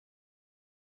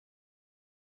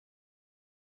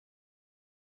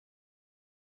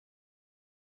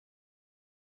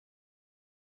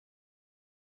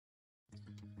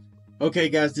Okay,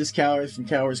 guys, this is Kauri from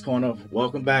Kauri's Corner.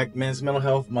 Welcome back, Men's Mental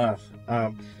Health Month.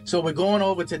 So we're going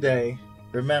over today,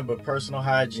 remember, personal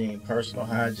hygiene.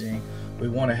 We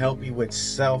want to help you with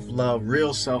self-love,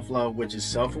 real self-love, which is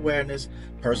self-awareness,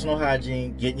 personal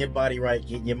hygiene, getting your body right,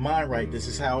 getting your mind right. This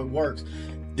is how it works.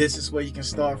 This is where you can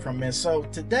start from. And so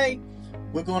today,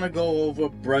 we're going to go over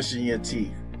brushing your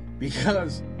teeth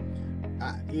because,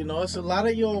 it's a lot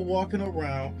of y'all walking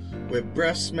around with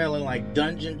breath smelling like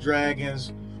Dungeon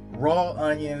Dragons, raw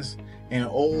onions, and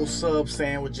old sub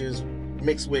sandwiches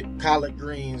mixed with collard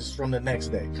greens from the next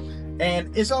day.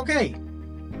 And it's okay.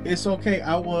 It's okay.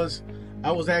 I was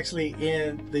actually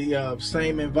in the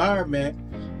same environment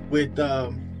with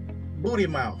booty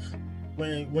mouth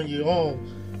when you all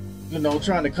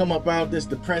trying to come up out of this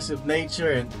depressive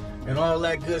nature and all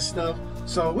that good stuff.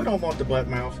 So we don't want the butt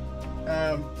mouth.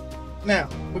 Now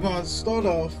we're going to start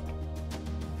off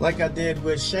like I did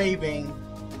with shaving.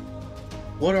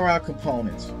 What are our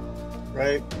components,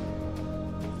 right?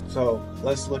 So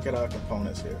let's look at our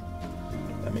components here.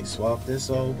 Let me swap this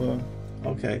over.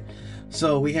 Okay,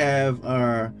 so we have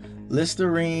our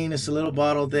Listerine. It's a little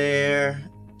bottle there.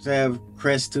 We have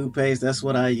Crest toothpaste. That's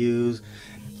what I use.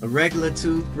 A regular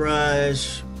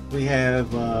toothbrush. We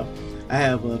have I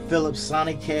have a Philips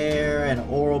Sonicare and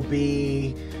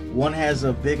Oral-B. One has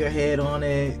a bigger head on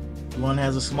it. One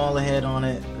has a smaller head on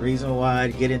it. Reason why,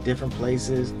 to get in different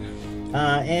places.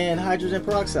 And hydrogen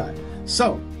peroxide.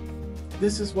 So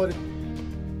this is what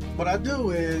I do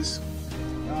is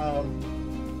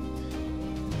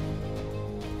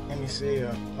let me see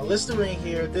a Listerine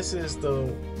here. This is the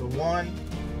one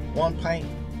pint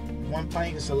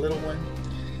is a little one,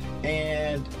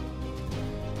 and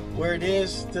where it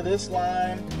is to this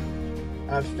line,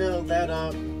 I fill that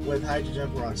up with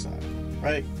hydrogen peroxide,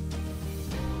 right?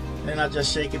 And I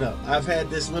just shake it up. I've had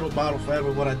this little bottle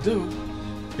forever. What I do,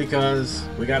 because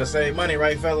we gotta save money,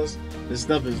 right, fellas? This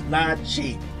stuff is not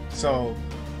cheap. So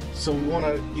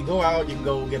you go out, you can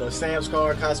go get a Sam's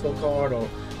card, Costco card, or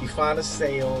you find a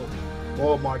sale,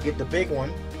 Walmart, get the big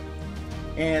one,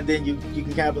 and then you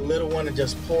can have the little one and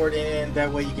just pour it in.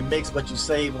 That way you can mix, but you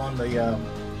save on the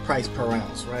price per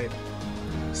ounce, right?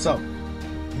 So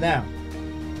now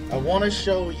I want to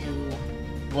show you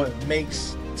what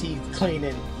makes teeth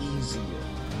cleaning easier.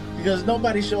 Because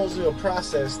nobody shows you a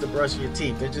process to brush your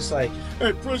teeth. They're just like,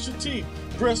 hey, brush your teeth.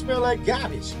 Breath smell like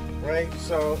garbage, right?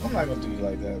 So I'm not gonna do you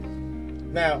like that.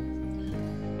 Now,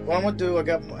 what I'm gonna do, I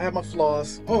have my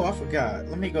floss. Oh, I forgot.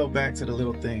 Let me go back to the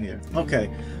little thing here. Okay,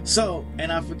 so,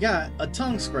 and I forgot a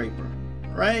tongue scraper,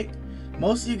 right?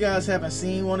 Most of you guys haven't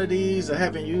seen one of these or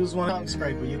haven't used one. Tongue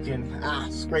scraper, you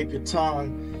can scrape your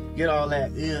tongue, get all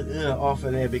that off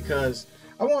of there, because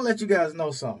I want to let you guys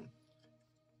know something.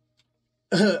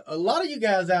 A lot of you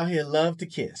guys out here love to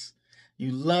kiss.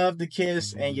 You love to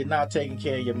kiss and you're not taking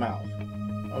care of your mouth.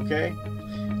 Okay?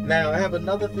 Now I have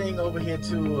another thing over here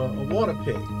too, a water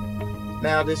pick.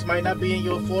 Now this might not be in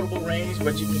your affordable range,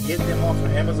 but you can get them off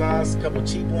of Amazon. A couple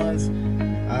cheap ones,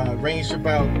 range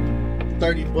about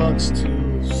 $30 to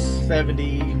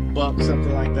 $70,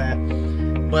 something like that.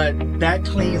 But that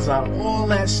cleans out all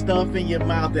that stuff in your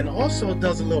mouth, and also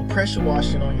does a little pressure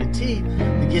washing on your teeth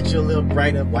to get you a little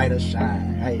brighter, whiter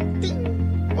shine. Hey,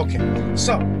 ding. Okay,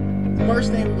 so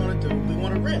first thing we're gonna do, we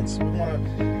want to rinse. We want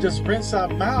to just rinse our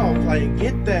mouth, like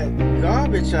get that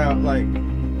garbage out, like.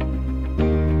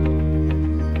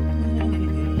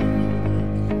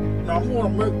 Now I'm gonna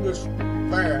make this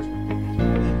fast.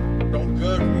 Don't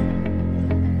judge me.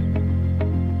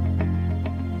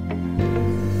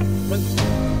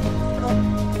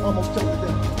 Almost took it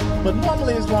down. But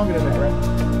normally it's longer than that, right?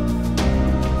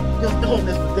 Just doing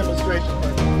this for demonstration.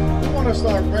 We want to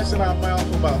start rinsing our mouth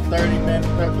for about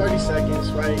 30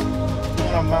 seconds, right? We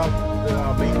want our mouth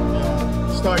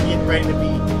to start getting ready to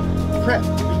be prepped,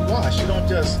 to be washed. You don't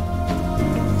just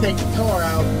take the car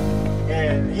out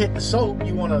and hit the soap.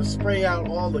 You want to spray out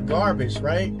all the garbage,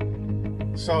 right?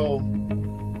 So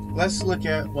let's look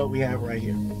at what we have right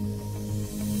here.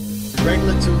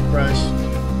 Regular toothbrush.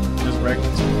 Just regular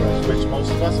toothbrush, which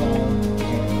most of us own.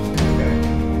 Okay.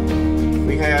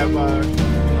 We have I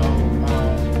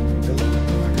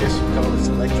guess you call this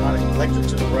electric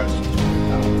toothbrush.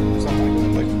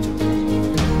 Something like electric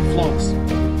toothbrush. Floss.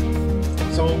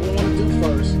 So what we want to do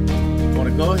first, we want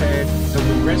to go ahead, so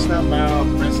we rinse our mouth,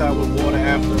 rinse out with water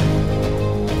after. We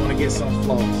want to get some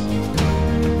floss.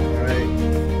 Alright.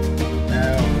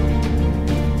 Now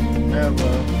we have a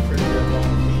pretty good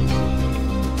long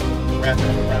wrap it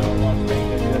around one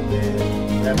finger, good bit,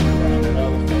 wrap it around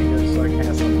another finger so I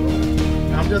can't see it.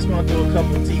 Now I'm just going to do a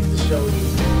couple of teeth to show you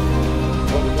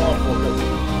what we're going for, because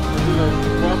we do the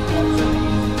rough ones and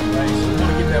right? So you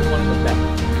want to get that one in the back.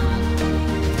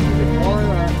 The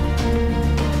forearm,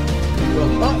 go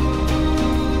up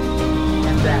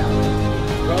and down.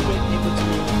 Rub it in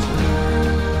between the two.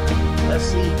 Let's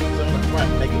see if it's on the front,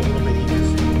 make it a little bit easier to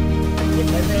see. Get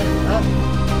that there, up.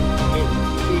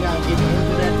 See how I'm getting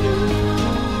into that dude?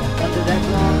 And under that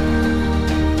gum,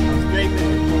 I'm scraping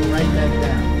and pull right back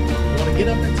down. You want to get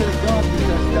up into the gum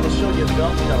because that'll show your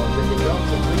gum health. If your gums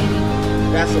are bleeding,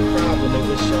 that's a problem. It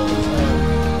will show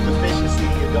deficiency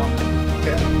in your gum.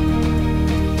 Okay?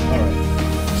 Alright.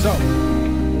 So,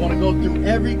 you want to go through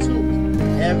every tooth.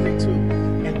 Every tooth.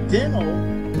 And dental,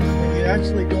 when you're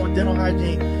actually doing dental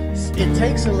hygiene, it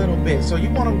takes a little bit. So you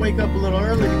want to wake up a little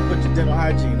early to put your dental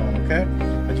hygiene on, okay?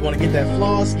 But you want to get that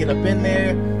floss, get up in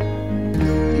there.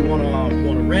 You want to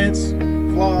rinse,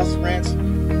 floss, rinse,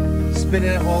 spit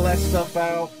it, all that stuff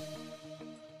out.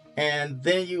 And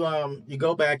then you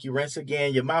go back, you rinse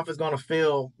again. Your mouth is going to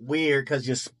feel weird because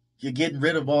you're getting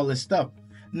rid of all this stuff.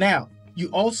 Now, you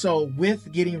also,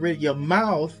 with getting rid of your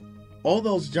mouth, all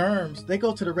those germs, they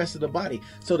go to the rest of the body.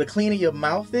 So the cleaner your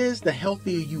mouth is, the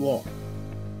healthier you are.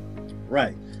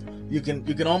 Right. You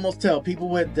can almost tell people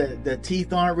with the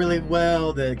teeth aren't really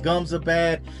well, the gums are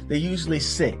bad, they're usually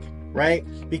sick, right?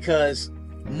 Because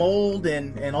mold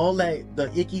and all that, the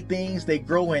icky things, they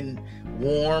grow in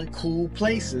warm, cool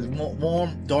places,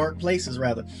 warm, dark places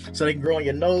rather. So they can grow in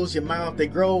your nose, your mouth, they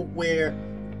grow where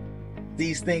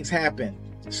these things happen.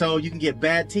 So you can get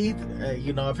bad teeth.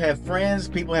 I've had friends,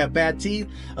 people have bad teeth,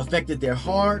 affected their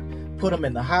heart, put them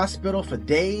in the hospital for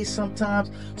days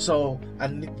sometimes. So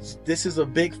this is a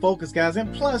big focus, guys.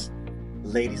 And plus,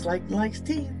 ladies likes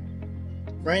teeth,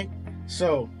 right?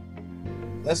 So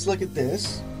let's look at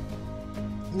this.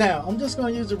 Now, I'm just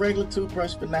going to use a regular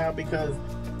toothbrush for now because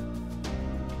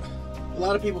a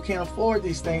lot of people can't afford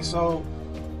these things. So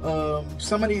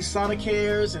some of these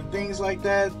Sonicares and things like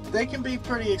that, they can be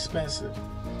pretty expensive.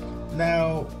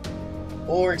 Now,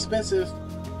 or expensive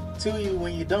to you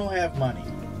when you don't have money.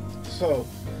 So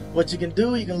what you can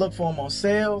do, you can look for them on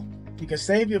sale. You can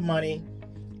save your money,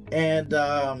 and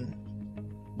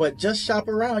but just shop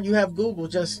around. You have Google,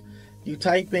 just you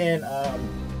type in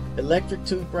electric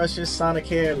toothbrushes,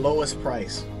 Sonicare lowest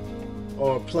price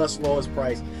or plus lowest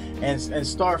price, and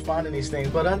start finding these things.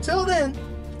 But until then,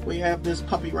 we have this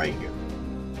puppy right here.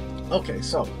 Okay,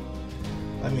 so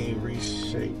let me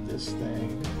reshape this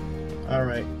thing. All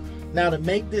right, now to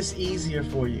make this easier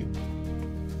for you,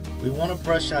 we want to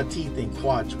brush our teeth in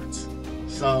quadrants.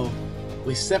 So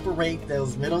we separate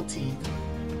those middle teeth,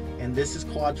 and this is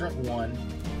quadrant 1,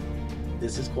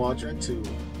 this is quadrant 2,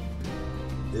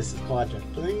 this is quadrant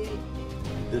 3,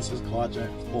 this is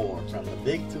quadrant 4, from the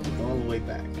big tooth all the way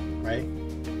back, right?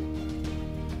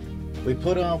 We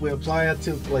apply our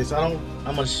toothpaste. I'm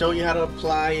going to show you how to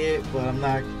apply it, but I'm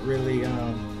not really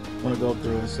going to go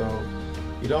through it. So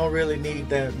you don't really need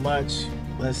that much.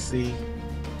 Let's see.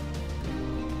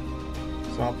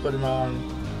 So I'm putting on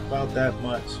about that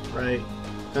much, right?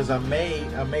 Because I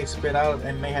may spit out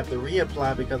and may have to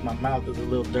reapply because my mouth is a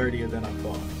little dirtier than I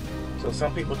thought. So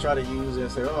some people try to use it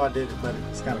and say, oh, I did it, but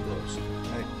it's kind of gross,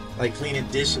 right? Like cleaning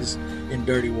dishes in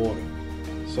dirty water.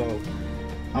 So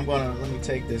let me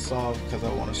take this off because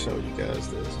I want to show you guys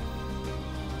this.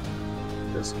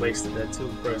 Just wasted that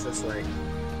toothbrush.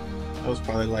 That was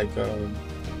probably like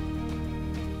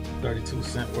 32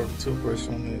 cents worth of toothbrush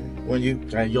on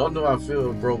there. Y'all know I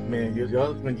feel broke, man.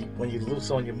 When you lose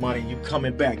on your money, you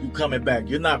coming back.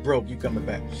 You're not broke, you coming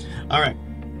back. All right.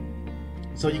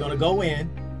 So you're gonna go in.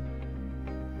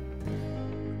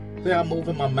 See, I'm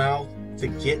moving my mouth to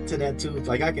get to that tooth.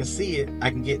 Like I can see it,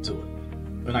 I can get to it.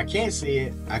 When I can't see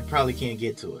it, I probably can't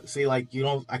get to it. See, like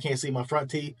I can't see my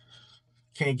front teeth,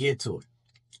 can't get to it,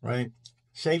 right?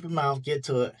 Shape your mouth, get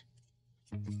to it,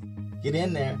 get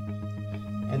in there,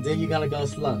 and then you're gonna go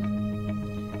slow.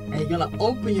 And you're gonna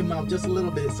open your mouth just a little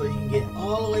bit so you can get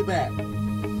all the way back.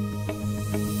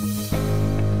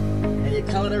 And you're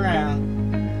coming around,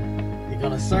 you're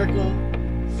gonna circle,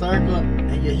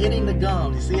 and you're hitting the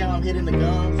gums. You see how I'm hitting the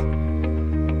gums?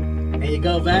 And you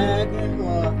go back and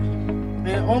forth.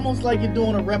 Man, almost like you're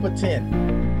doing a rep of 10.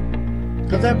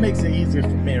 Because that makes it easier for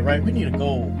men, right? We need a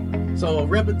goal. So a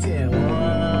rep of 10.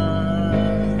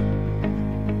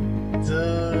 1, 2,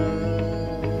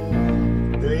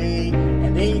 3.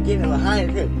 And then you get in a higher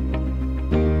hip.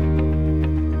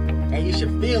 And you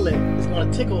should feel it. It's going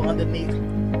to tickle underneath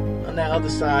on that other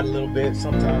side a little bit.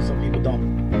 Sometimes some people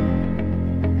don't.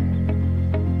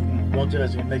 Don't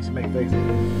judge me. It makes you make faces.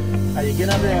 Now you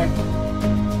get under there.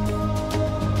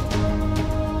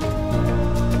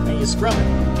 You're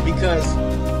scrubbing because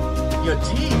your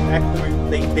teeth actually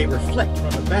they reflect from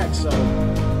the back, so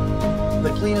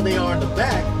the cleaner they are in the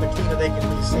back, the cleaner they can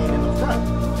be seen in the front.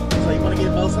 So you want to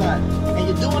get both sides. And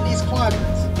you're doing these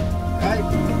quadrants, right?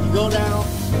 You go down,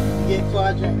 you get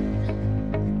quadrant.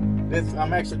 This,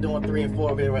 I'm actually doing 3 and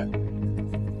 4 here, right?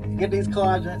 You get these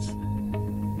quadrants,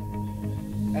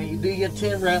 and you do your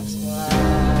 10 reps.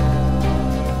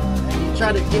 And you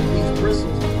try to get these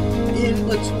bristles in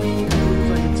between the roots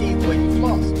of your teeth where you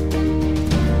floss.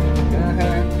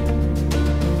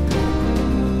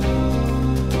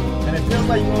 And it feels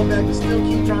like you're going back, but still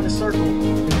keep trying to circle.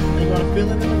 And you're going to feel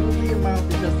it in the roof of your mouth,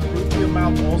 because the roof of your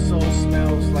mouth also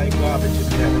smells like garbage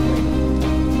if you haven't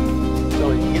cleaned.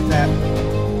 So you get that.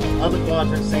 Other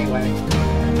quadrant, same way.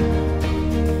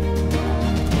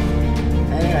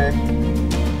 And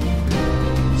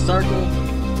circle,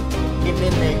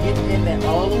 getting in there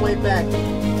all the way back.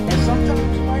 And sometimes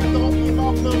you might have to open your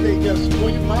mouth a little bit, just pull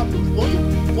your mouth,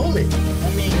 pull it. I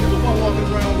mean, you're the one walking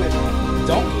around with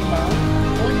donkey mouth,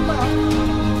 pull your mouth,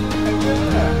 and get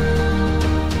it up.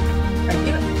 And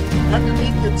get it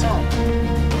underneath your tongue.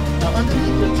 Now,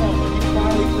 underneath your tongue, when you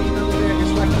finally clean under there,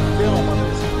 it's like a film under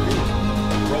this big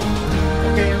rope.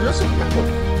 Okay, and just remember,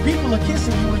 people are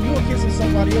kissing you and you're kissing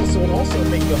somebody else, so it also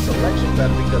makes your selection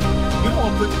better, because you don't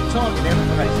want to put your tongue in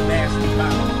everybody's nasty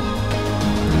mouth.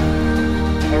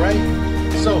 Alright?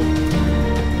 So,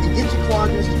 you get your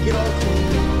quadrants, you get all clean,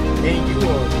 and you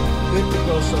are good to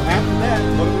go. So after that,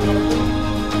 what are we going to do?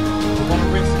 We're going to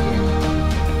rinse again.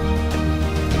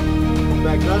 Come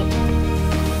back up.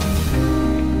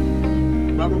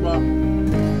 Blah, blah, blah.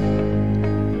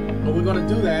 But we're going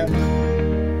to do that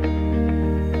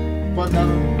for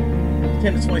another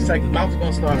 10 to 20 seconds. Mouth's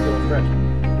going to start feeling fresh.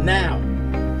 Now,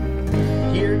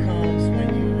 here comes when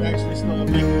you actually start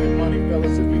making your money,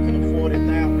 fellas, if you can afford it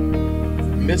now.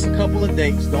 Miss a couple of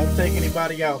dates, don't take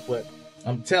anybody out, but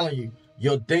I'm telling you,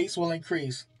 your dates will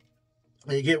increase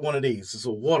when you get one of these. It's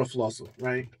a water flosser,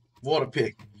 right? Water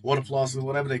pick, water flosser,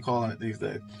 whatever they call it these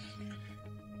days.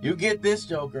 You get this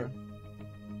joker,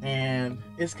 and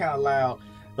it's kind of loud,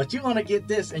 but you're gonna get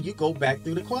this, and you go back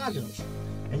through the quadrants,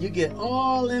 and you get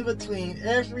all in between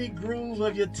every groove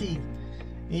of your teeth,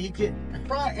 and you get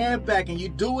front and back, and you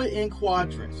do it in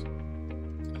quadrants.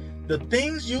 The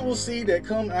things you will see that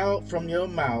come out from your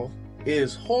mouth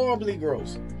is horribly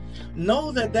gross.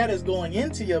 Know that that is going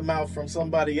into your mouth from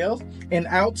somebody else and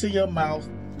out to your mouth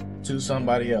to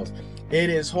somebody else. It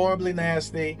is horribly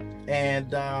nasty,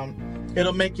 and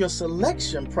it'll make your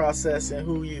selection process and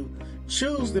who you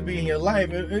choose to be in your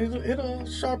life, it'll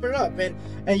sharpen it up, and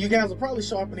you guys will probably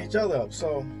sharpen each other up.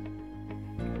 So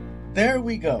there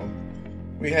we go.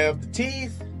 We have the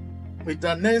teeth, we've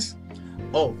done this.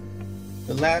 Oh,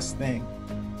 the last thing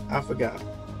I forgot,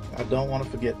 I don't want to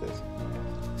forget this.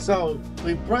 So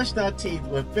we brushed our teeth,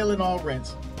 we're feeling all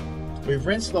rinsed, we've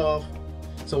rinsed off,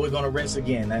 so we're going to rinse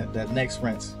again, that next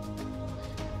rinse.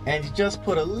 And you just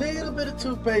put a little bit of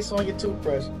toothpaste on your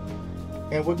toothbrush,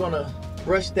 and we're going to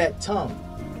brush that tongue.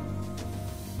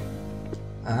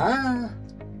 I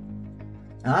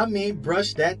mean,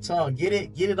 brush that tongue, get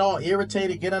it all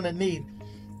irritated, get underneath.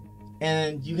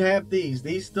 And you have these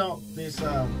tongue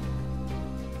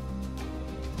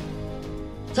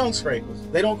scrapers.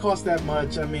 They don't cost that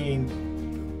much. I mean,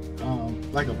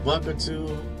 like $1 or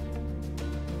 $2.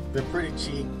 They're pretty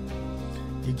cheap.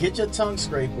 You get your tongue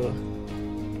scraper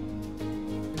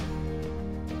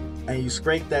and you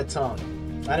scrape that tongue.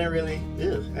 I didn't really,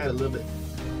 I had a little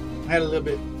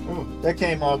bit, oh, that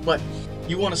came off, but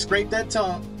you want to scrape that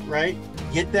tongue, right?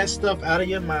 Get that stuff out of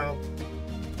your mouth,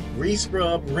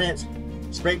 re-scrub, rinse,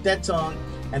 scrape that tongue,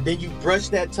 and then you brush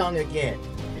that tongue again,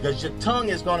 because your tongue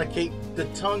is going to keep, the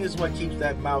tongue is what keeps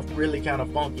that mouth really kind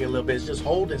of funky a little bit. It's just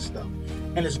holding stuff,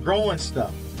 and it's growing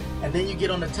stuff. And then you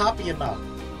get on the top of your mouth,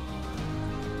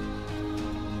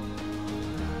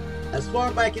 as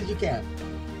far back as you can,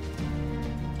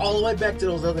 all the way back to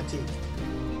those other teeth.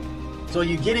 So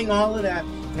you're getting all of that,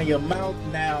 and your mouth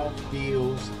now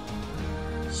feels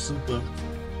super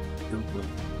duper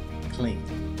clean.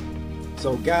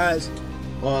 So guys,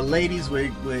 or ladies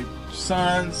with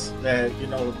sons that, you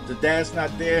know, the dad's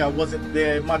not there, I wasn't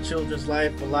there in my children's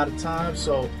life a lot of times,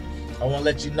 so I want to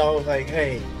let you know, like,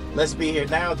 hey, let's be here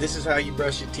now. This is how you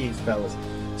brush your teeth, fellas.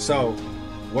 So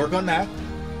work on that.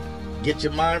 Get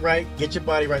your mind right, get your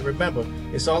body right. Remember,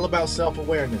 it's all about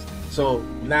self-awareness. So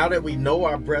now that we know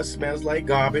our breath smells like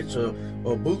garbage or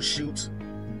boot shoots,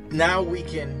 now we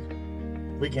can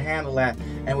handle that,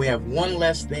 and we have one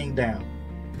less thing down.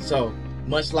 So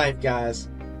much life, guys.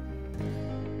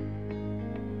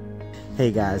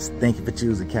 Hey guys, thank you for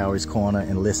choosing Kauri's Corner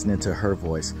and listening to her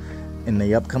voice. In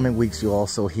the upcoming weeks, you'll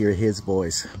also hear his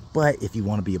voice. But if you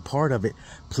want to be a part of it,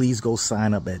 please go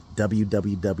sign up at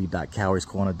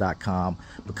www.kauriscorner.com.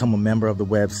 Become a member of the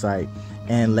website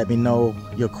and let me know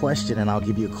your question, and I'll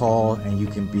give you a call and you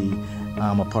can be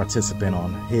a participant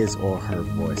on his or her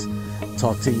voice.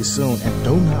 Talk to you soon. And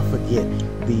do not forget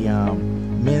the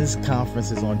men's conference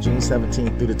is on June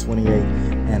 17th through the 28th.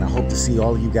 And I hope to see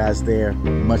all of you guys there.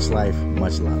 Much life,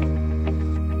 much love.